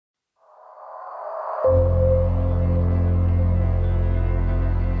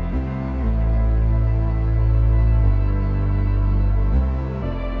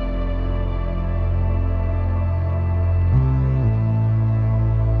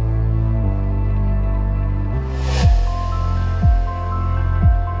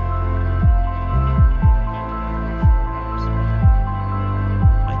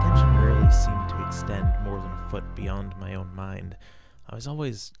I was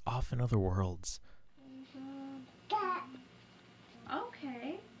always off in other worlds.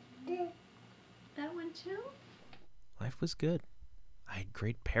 Okay. That one too? Life was good. I had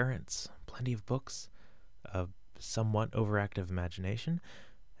great parents, plenty of books, a somewhat overactive imagination,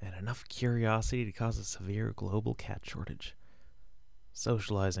 and enough curiosity to cause a severe global cat shortage.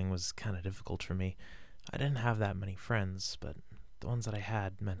 Socializing was kind of difficult for me. I didn't have that many friends, but the ones that I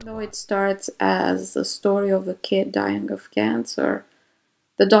had meant a Though lot. it starts as a story of a kid dying of cancer,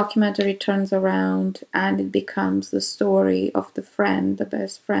 the documentary turns around and it becomes the story of the friend, the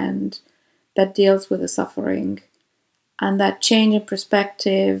best friend, that deals with the suffering. And that change in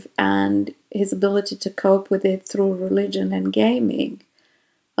perspective and his ability to cope with it through religion and gaming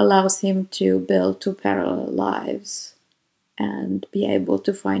allows him to build two parallel lives and be able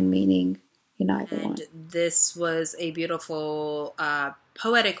to find meaning in either one. And this was a beautiful,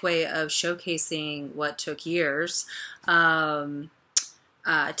 poetic way of showcasing what took years to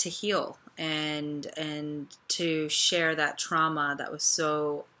heal and to share that trauma that was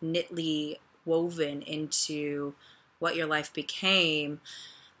so knitly woven into what your life became.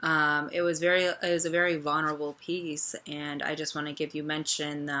 It was a very vulnerable piece, and I just want to give you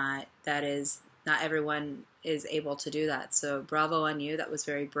mention that is not everyone is able to do that. So bravo on you. That was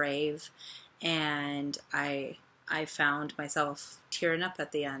very brave, and I found myself tearing up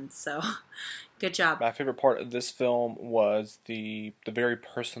at the end. So good job. My favorite part of this film was the very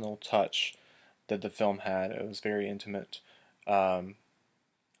personal touch that the film had. It was very intimate. I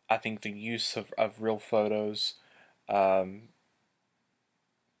think the use of real photos,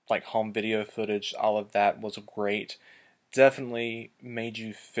 like home video footage, all of that was great. Definitely made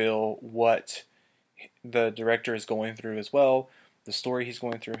you feel what the director is going through as well, the story he's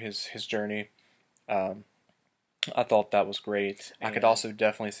going through, his journey. I thought that was great. I could also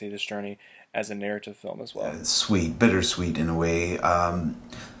definitely see this journey as a narrative film as well. Sweet, bittersweet in a way.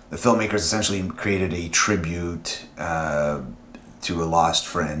 The filmmakers essentially created a tribute to a lost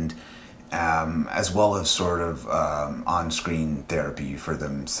friend, as well as sort of on-screen therapy for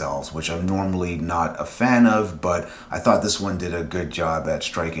themselves, which I'm normally not a fan of, but I thought this one did a good job at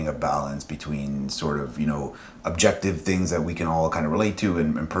striking a balance between sort of, you know, objective things that we can all kind of relate to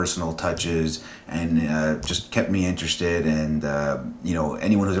and personal touches, and just kept me interested. And, you know,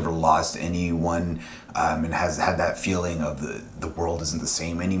 anyone who's ever lost anyone and has had that feeling of the world isn't the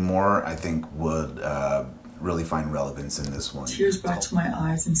same anymore, I think would really find relevance in this one. Tears brought to my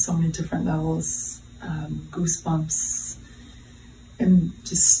eyes in so many different levels, goosebumps, and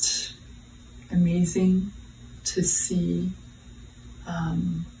just amazing to see,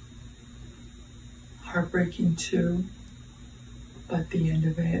 heartbreaking too, but the end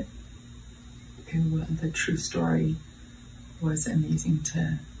of it, the true story was amazing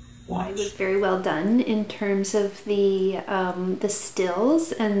to watch. It was very well done in terms of the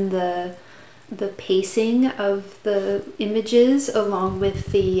stills and the pacing of the images, along with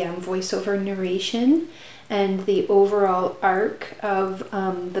the voiceover narration and the overall arc of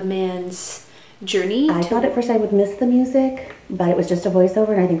the man's journey. I thought at first I would miss the music, but it was just a voiceover,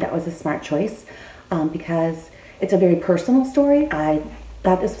 and I think that was a smart choice because it's a very personal story. I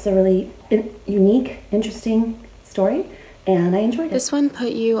thought this was a really unique, interesting story, and I enjoyed it. This one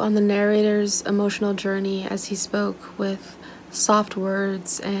put you on the narrator's emotional journey as he spoke with soft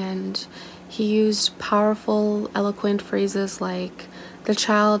words, and he used powerful, eloquent phrases like, "The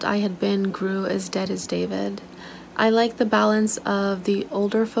child I had been grew as dead as David." I like the balance of the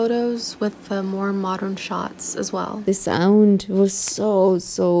older photos with the more modern shots as well. The sound was so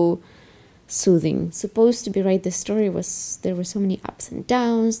soothing. Supposed to be right, the story was, there were so many ups and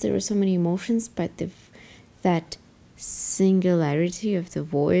downs, there were so many emotions, but that singularity of the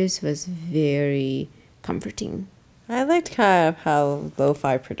voice was very comforting. I liked kind of how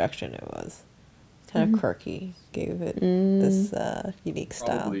lo-fi production it was. Kind of quirky, gave it this unique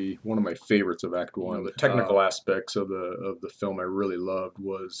style. Probably one of my favorites of Act One. The technical aspects of the film I really loved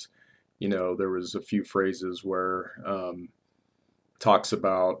was, you know, there was a few phrases where talks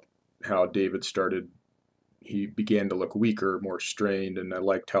about how David he began to look weaker, more strained, and I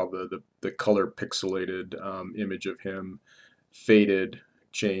liked how the color pixelated image of him faded,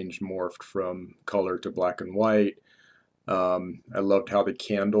 changed, morphed from color to black and white. I loved how the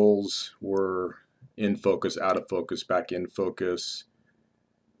candles were in focus, out of focus, back in focus,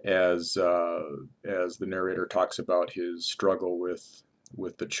 as the narrator talks about his struggle with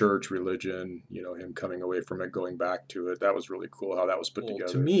the church, religion, you know, him coming away from it, going back to it. That was really cool how that was put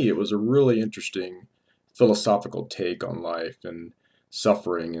together. To me, it was a really interesting philosophical take on life and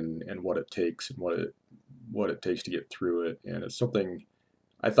suffering and what it takes and what it takes to get through it. And it's something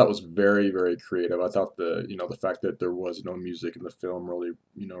I thought was very, very creative. I thought the fact that there was no music in the film really,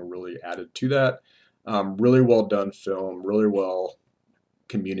 really added to that. Really well done film, really well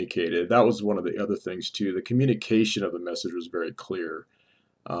communicated. That was one of the other things too. The communication of the message was very clear.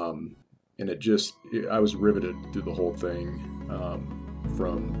 And I was riveted through the whole thing,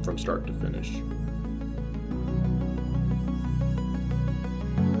 from start to finish.